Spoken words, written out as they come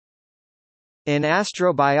In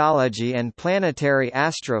astrobiology and planetary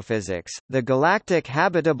astrophysics, the galactic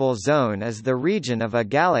habitable zone is the region of a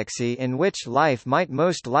galaxy in which life might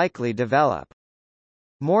most likely develop.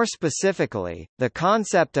 More specifically, the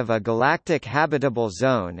concept of a galactic habitable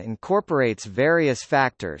zone incorporates various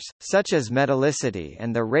factors, such as metallicity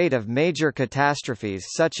and the rate of major catastrophes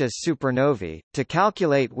such as supernovae, to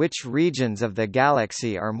calculate which regions of the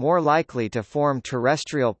galaxy are more likely to form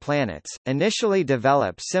terrestrial planets, initially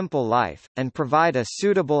develop simple life, and provide a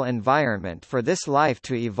suitable environment for this life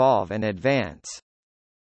to evolve and advance.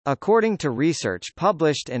 According to research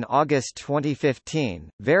published in August 2015,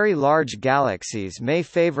 very large galaxies may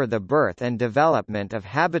favor the birth and development of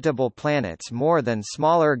habitable planets more than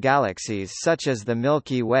smaller galaxies such as the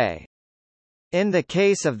Milky Way. In the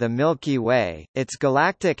case of the Milky Way, its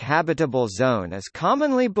galactic habitable zone is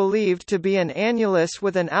commonly believed to be an annulus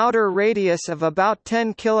with an outer radius of about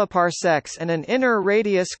 10 kiloparsecs and an inner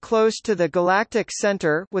radius close to the galactic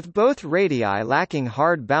center, with both radii lacking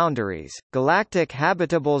hard boundaries. Galactic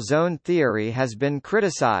habitable zone theory has been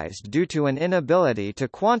criticized due to an inability to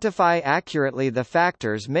quantify accurately the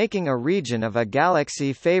factors making a region of a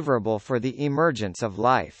galaxy favorable for the emergence of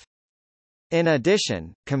life. In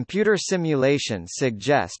addition, computer simulations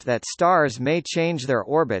suggest that stars may change their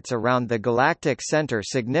orbits around the galactic center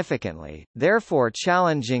significantly, therefore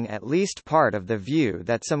challenging at least part of the view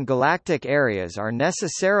that some galactic areas are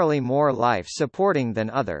necessarily more life-supporting than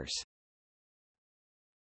others.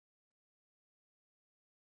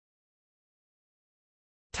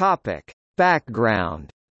 Topic: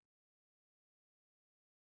 Background.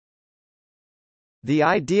 The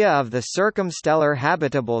idea of the circumstellar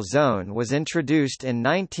habitable zone was introduced in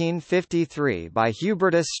 1953 by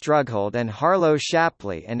Hubertus Strughold and Harlow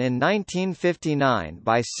Shapley, and in 1959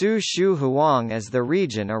 by Su Shu Huang as the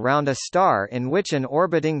region around a star in which an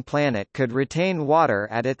orbiting planet could retain water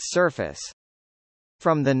at its surface.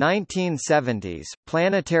 From the 1970s,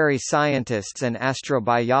 planetary scientists and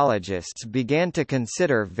astrobiologists began to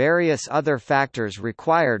consider various other factors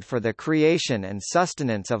required for the creation and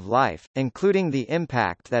sustenance of life, including the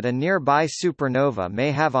impact that a nearby supernova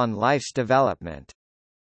may have on life's development.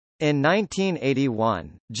 In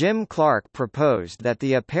 1981, Jim Clark proposed that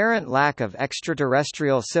the apparent lack of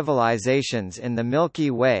extraterrestrial civilizations in the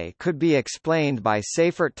Milky Way could be explained by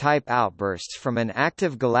Seyfert-type outbursts from an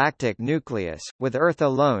active galactic nucleus, with Earth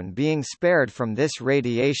alone being spared from this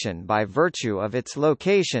radiation by virtue of its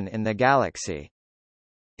location in the galaxy.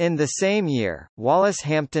 In the same year, Wallace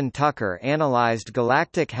Hampton Tucker analyzed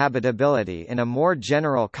galactic habitability in a more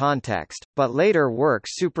general context, but later work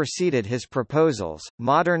superseded his proposals.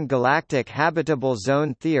 Modern galactic habitable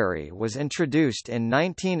zone theory was introduced in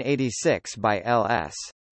 1986 by L.S.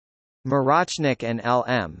 Marachnik and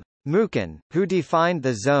L.M. Mukin, who defined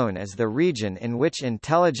the zone as the region in which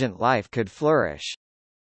intelligent life could flourish.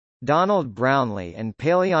 Donald Brownlee and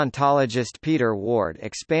paleontologist Peter Ward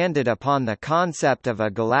expanded upon the concept of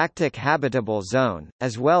a galactic habitable zone,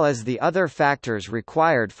 as well as the other factors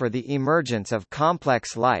required for the emergence of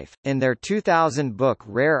complex life, in their 2000 book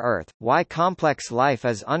Rare Earth: Why Complex Life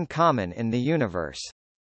is Uncommon in the Universe.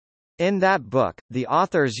 In that book, the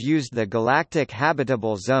authors used the galactic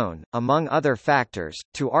habitable zone, among other factors,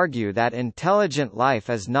 to argue that intelligent life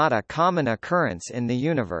is not a common occurrence in the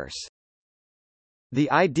universe. The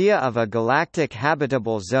idea of a galactic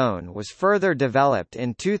habitable zone was further developed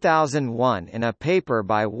in 2001 in a paper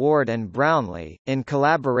by Ward and Brownlee, in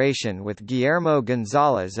collaboration with Guillermo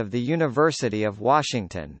González of the University of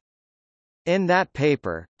Washington. In that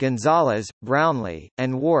paper, González, Brownlee,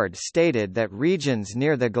 and Ward stated that regions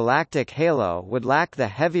near the galactic halo would lack the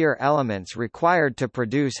heavier elements required to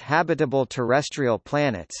produce habitable terrestrial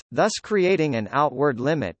planets, thus creating an outward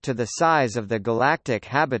limit to the size of the galactic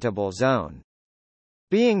habitable zone.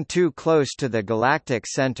 Being too close to the galactic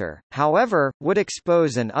center, however, would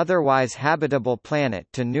expose an otherwise habitable planet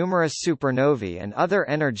to numerous supernovae and other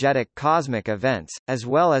energetic cosmic events, as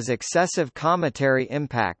well as excessive cometary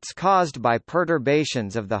impacts caused by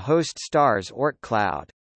perturbations of the host star's Oort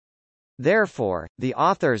cloud. Therefore, the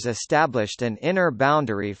authors established an inner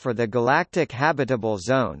boundary for the galactic habitable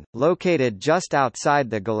zone, located just outside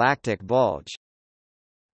the galactic bulge.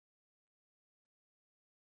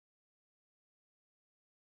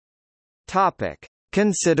 Topic: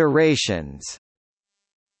 Considerations.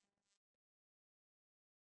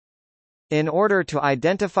 In order to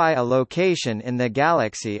identify a location in the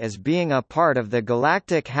galaxy as being a part of the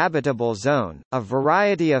galactic habitable zone, a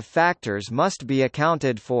variety of factors must be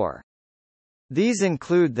accounted for. These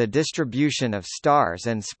include the distribution of stars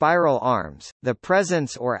and spiral arms, the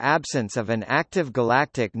presence or absence of an active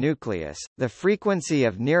galactic nucleus, the frequency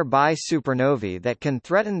of nearby supernovae that can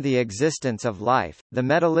threaten the existence of life, the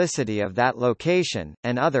metallicity of that location,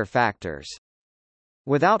 and other factors.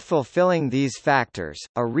 Without fulfilling these factors,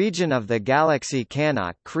 a region of the galaxy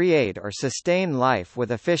cannot create or sustain life with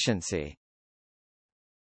efficiency.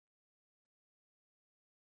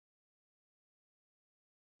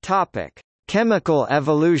 Topic: Chemical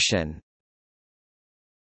evolution.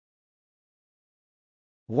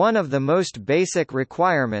 One of the most basic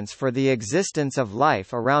requirements for the existence of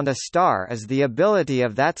life around a star is the ability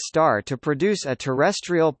of that star to produce a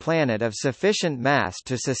terrestrial planet of sufficient mass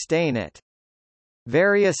to sustain it.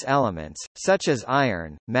 Various elements, such as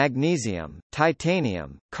iron, magnesium,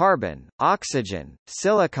 titanium, carbon, oxygen,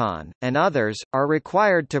 silicon, and others, are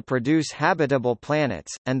required to produce habitable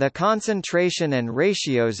planets, and the concentration and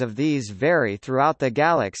ratios of these vary throughout the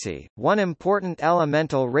galaxy. One important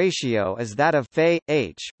elemental ratio is that of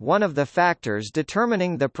Fe(H), one of the factors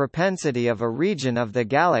determining the propensity of a region of the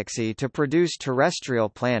galaxy to produce terrestrial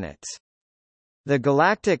planets. The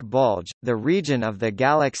galactic bulge, the region of the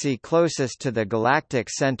galaxy closest to the galactic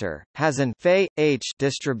center, has an Fe(H)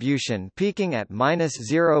 distribution peaking at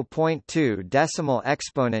 -0.2 decimal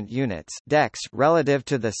exponent units dex relative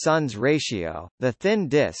to the Sun's ratio. The thin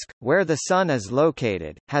disk, where the Sun is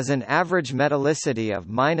located, has an average metallicity of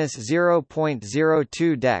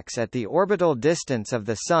 -0.02 dex at the orbital distance of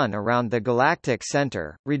the Sun around the galactic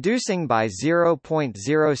center, reducing by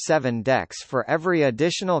 0.07 dex for every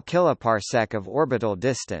additional kiloparsec of orbital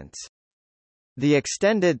distance. The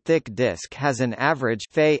extended thick disk has an average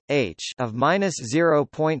Fe(H) of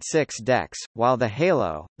 -0.6 dex, while the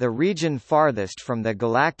halo, the region farthest from the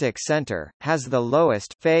galactic center, has the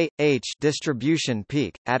lowest Fe(H) distribution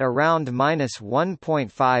peak, at around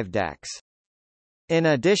 -1.5 dex. In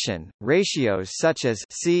addition, ratios such as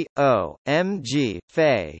C(O), Mg,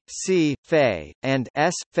 Fe, C, Fe, and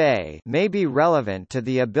S, Fe may be relevant to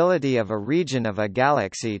the ability of a region of a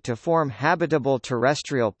galaxy to form habitable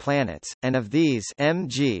terrestrial planets, and of these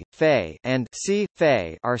Mg, Fe, and C,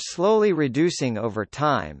 Fe are slowly reducing over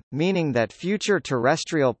time, meaning that future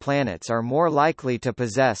terrestrial planets are more likely to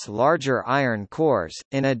possess larger iron cores,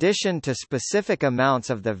 in addition to specific amounts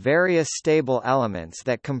of the various stable elements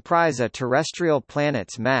that comprise a terrestrial planet's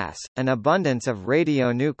mass, an abundance of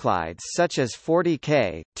radionuclides such as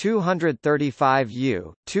 40K,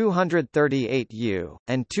 235U, 238U,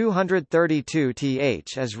 and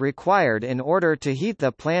 232Th is required in order to heat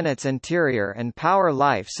the planet's interior and power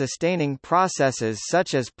life-sustaining processes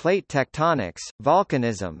such as plate tectonics,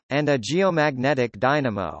 volcanism, and a geomagnetic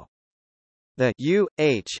dynamo. The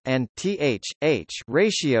U-H and Th-H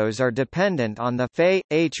ratios are dependent on the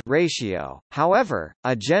Fe-H ratio. However,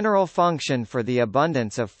 a general function for the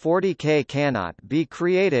abundance of 40K cannot be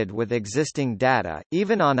created with existing data,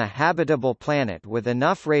 even on a habitable planet with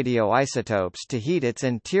enough radioisotopes to heat its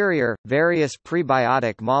interior. Various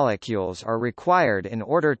prebiotic molecules are required in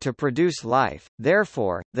order to produce life.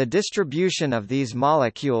 Therefore, the distribution of these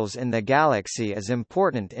molecules in the galaxy is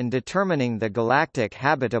important in determining the galactic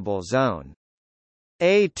habitable zone.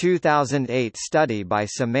 A 2008 study by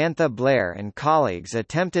Samantha Blair and colleagues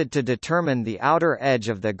attempted to determine the outer edge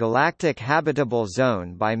of the galactic habitable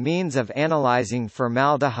zone by means of analyzing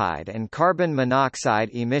formaldehyde and carbon monoxide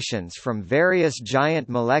emissions from various giant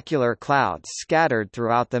molecular clouds scattered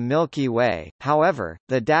throughout the Milky Way. However,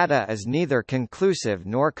 the data is neither conclusive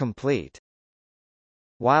nor complete.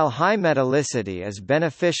 While high metallicity is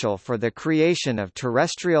beneficial for the creation of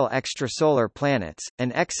terrestrial extrasolar planets,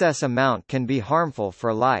 an excess amount can be harmful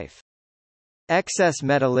for life. Excess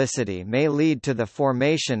metallicity may lead to the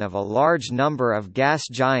formation of a large number of gas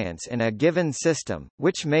giants in a given system,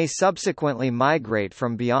 which may subsequently migrate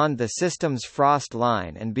from beyond the system's frost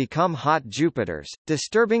line and become hot Jupiters,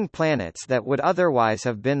 disturbing planets that would otherwise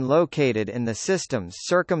have been located in the system's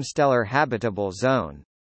circumstellar habitable zone.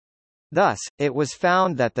 Thus, it was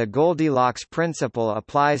found that the Goldilocks principle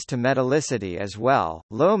applies to metallicity as well.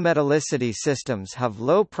 Low metallicity systems have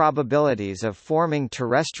low probabilities of forming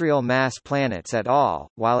terrestrial mass planets at all,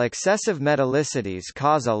 while excessive metallicities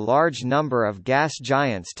cause a large number of gas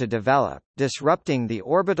giants to develop, disrupting the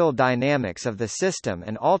orbital dynamics of the system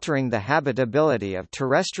and altering the habitability of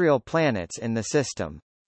terrestrial planets in the system.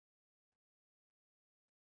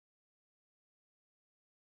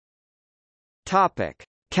 Topic: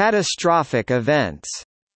 Catastrophic events.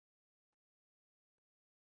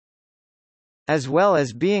 As well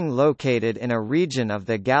as being located in a region of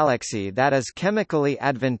the galaxy that is chemically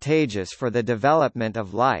advantageous for the development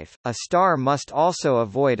of life, a star must also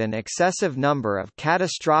avoid an excessive number of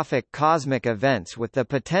catastrophic cosmic events with the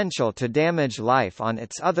potential to damage life on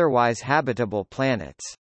its otherwise habitable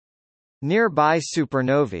planets. Nearby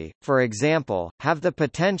supernovae, for example, have the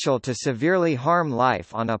potential to severely harm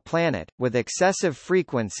life on a planet. With excessive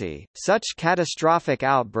frequency, such catastrophic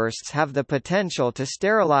outbursts have the potential to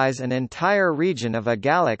sterilize an entire region of a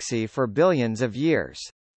galaxy for billions of years.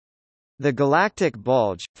 The galactic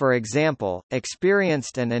bulge, for example,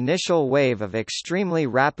 experienced an initial wave of extremely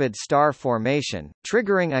rapid star formation,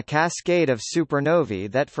 triggering a cascade of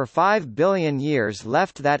supernovae that for 5 billion years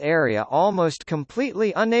left that area almost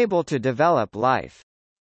completely unable to develop life.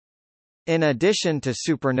 In addition to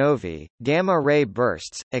supernovae, gamma-ray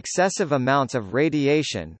bursts, excessive amounts of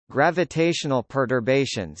radiation, gravitational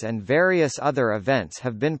perturbations and various other events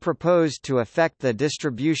have been proposed to affect the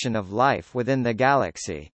distribution of life within the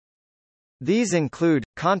galaxy. These include,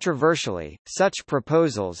 controversially, such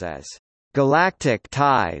proposals as galactic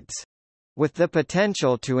tides, with the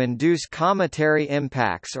potential to induce cometary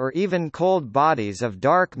impacts or even cold bodies of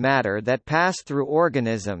dark matter that pass through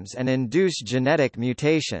organisms and induce genetic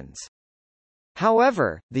mutations.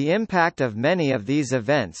 However, the impact of many of these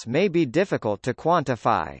events may be difficult to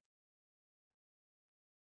quantify.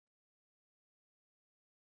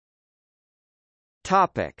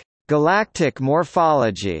 Topic: Galactic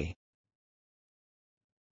morphology.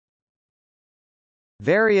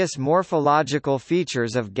 Various morphological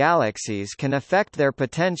features of galaxies can affect their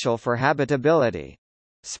potential for habitability.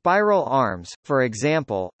 Spiral arms, for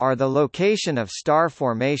example, are the location of star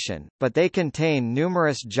formation, but they contain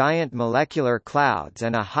numerous giant molecular clouds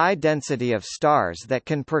and a high density of stars that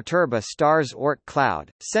can perturb a star's Oort cloud,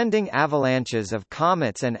 sending avalanches of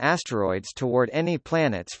comets and asteroids toward any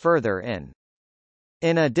planets further in.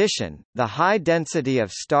 In addition, the high density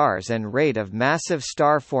of stars and rate of massive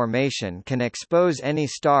star formation can expose any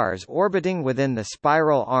stars orbiting within the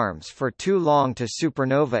spiral arms for too long to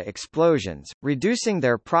supernova explosions, reducing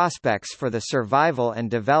their prospects for the survival and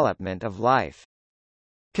development of life.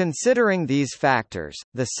 Considering these factors,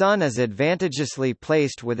 the Sun is advantageously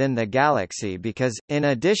placed within the galaxy because, in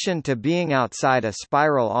addition to being outside a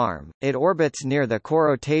spiral arm, it orbits near the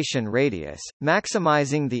corotation radius,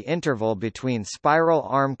 maximizing the interval between spiral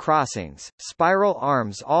arm crossings. Spiral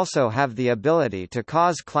arms also have the ability to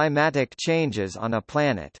cause climatic changes on a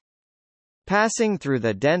planet. Passing through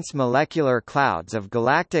the dense molecular clouds of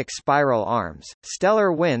galactic spiral arms,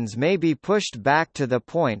 stellar winds may be pushed back to the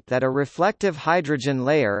point that a reflective hydrogen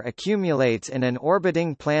layer accumulates in an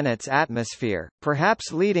orbiting planet's atmosphere,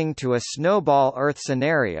 perhaps leading to a snowball Earth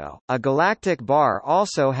scenario. A galactic bar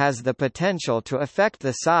also has the potential to affect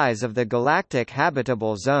the size of the galactic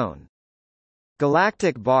habitable zone.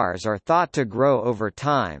 Galactic bars are thought to grow over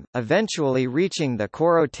time, eventually reaching the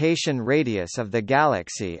corotation radius of the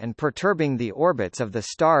galaxy and perturbing the orbits of the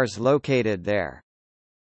stars located there.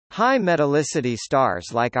 High metallicity stars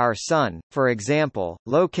like our Sun, for example,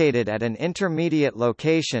 located at an intermediate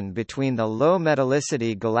location between the low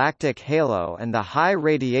metallicity galactic halo and the high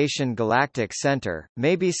radiation galactic center,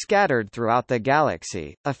 may be scattered throughout the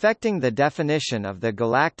galaxy, affecting the definition of the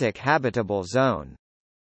galactic habitable zone.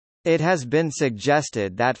 It has been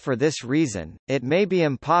suggested that for this reason, it may be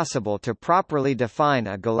impossible to properly define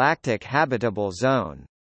a galactic habitable zone.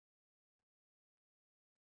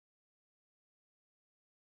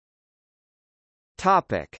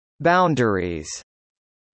 Topic: Boundaries.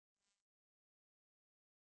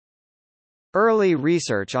 Early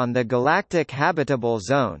research on the galactic habitable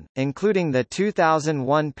zone, including the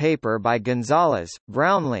 2001 paper by Gonzalez,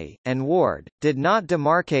 Brownlee, and Ward, did not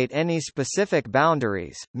demarcate any specific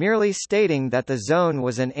boundaries, merely stating that the zone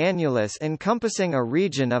was an annulus encompassing a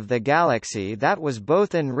region of the galaxy that was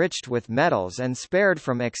both enriched with metals and spared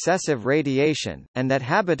from excessive radiation, and that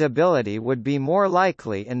habitability would be more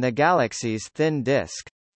likely in the galaxy's thin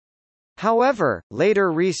disk. However,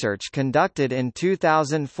 later research conducted in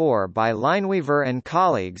 2004 by Lineweaver and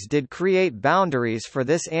colleagues did create boundaries for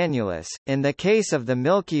this annulus, in the case of the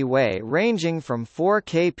Milky Way ranging from 4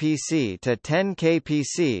 kpc to 10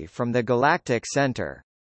 kpc from the galactic center.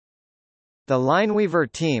 The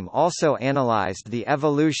Lineweaver team also analyzed the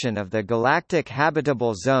evolution of the galactic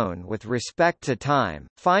habitable zone with respect to time,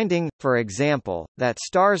 finding, for example, that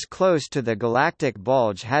stars close to the galactic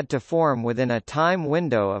bulge had to form within a time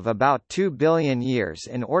window of about 2 billion years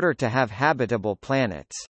in order to have habitable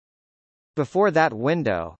planets. Before that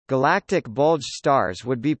window, galactic bulge stars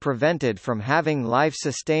would be prevented from having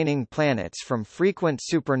life-sustaining planets from frequent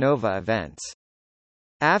supernova events.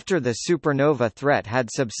 After the supernova threat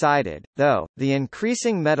had subsided, though, the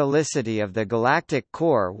increasing metallicity of the galactic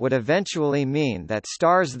core would eventually mean that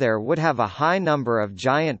stars there would have a high number of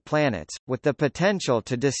giant planets, with the potential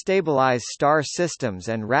to destabilize star systems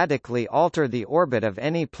and radically alter the orbit of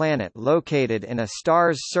any planet located in a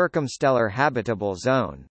star's circumstellar habitable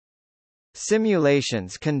zone.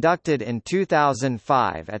 Simulations conducted in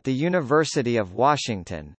 2005 at the University of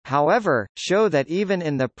Washington, however, show that even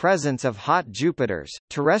in the presence of hot Jupiters,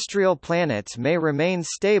 terrestrial planets may remain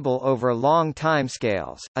stable over long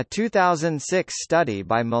timescales. A 2006 study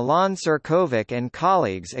by Milan Ćirković and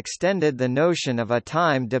colleagues extended the notion of a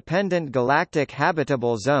time-dependent galactic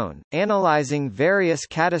habitable zone, analyzing various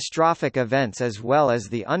catastrophic events as well as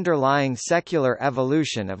the underlying secular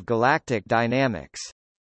evolution of galactic dynamics.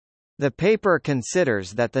 The paper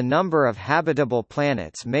considers that the number of habitable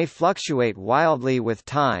planets may fluctuate wildly with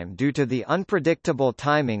time due to the unpredictable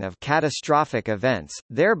timing of catastrophic events,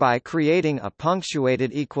 thereby creating a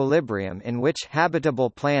punctuated equilibrium in which habitable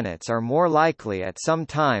planets are more likely at some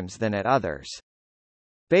times than at others.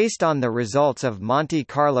 Based on the results of Monte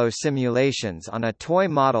Carlo simulations on a toy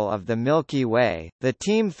model of the Milky Way, the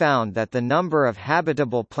team found that the number of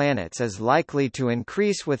habitable planets is likely to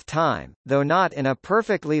increase with time, though not in a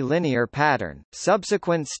perfectly linear pattern.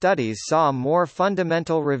 Subsequent studies saw a more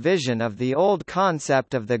fundamental revision of the old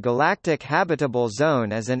concept of the galactic habitable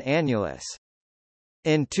zone as an annulus.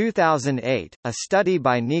 In 2008, a study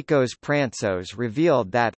by Nikos Prantsos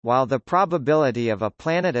revealed that, while the probability of a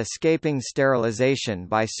planet escaping sterilization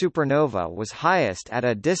by supernova was highest at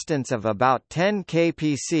a distance of about 10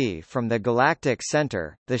 kpc from the galactic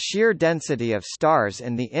center, the sheer density of stars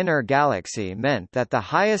in the inner galaxy meant that the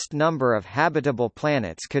highest number of habitable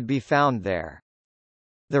planets could be found there.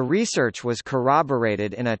 The research was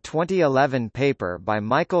corroborated in a 2011 paper by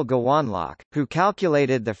Michael Gowanlock, who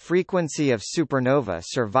calculated the frequency of supernova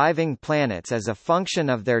surviving planets as a function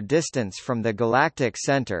of their distance from the galactic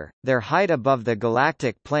center, their height above the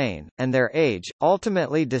galactic plane, and their age,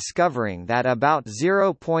 ultimately discovering that about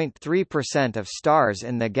 0.3% of stars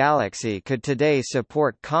in the galaxy could today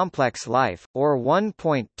support complex life, or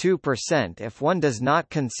 1.2% if one does not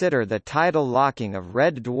consider the tidal locking of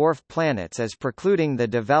red dwarf planets as precluding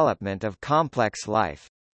the development of complex life.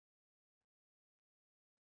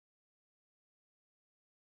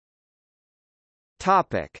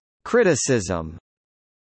 Topic: Criticism.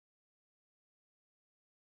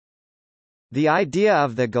 The idea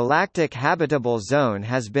of the galactic habitable zone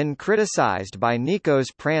has been criticized by Nikos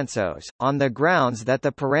Prantsos, on the grounds that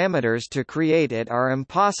the parameters to create it are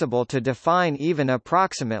impossible to define even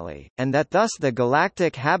approximately, and that thus the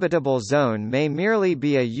galactic habitable zone may merely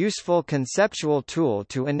be a useful conceptual tool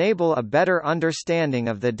to enable a better understanding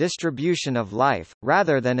of the distribution of life,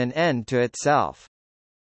 rather than an end to itself.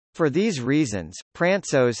 For these reasons,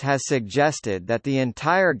 Prantsos has suggested that the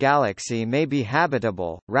entire galaxy may be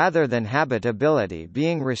habitable, rather than habitability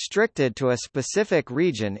being restricted to a specific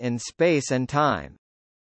region in space and time.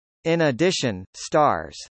 In addition,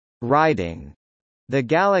 stars riding the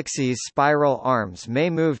galaxy's spiral arms may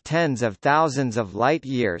move tens of thousands of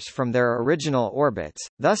light-years from their original orbits,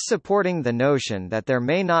 thus supporting the notion that there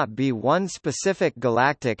may not be one specific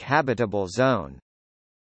galactic habitable zone.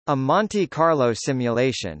 A Monte Carlo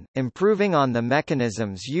simulation, improving on the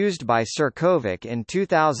mechanisms used by Ćirković in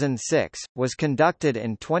 2006, was conducted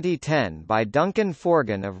in 2010 by Duncan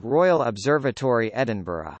Forgan of Royal Observatory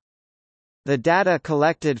Edinburgh. The data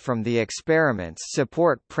collected from the experiments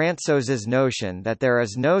support Prantsos's notion that there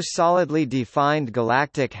is no solidly defined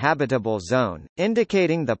galactic habitable zone,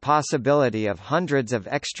 indicating the possibility of hundreds of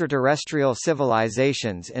extraterrestrial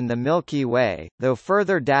civilizations in the Milky Way, though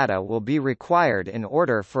further data will be required in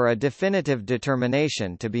order for a definitive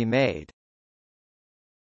determination to be made.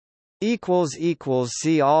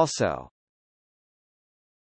 See also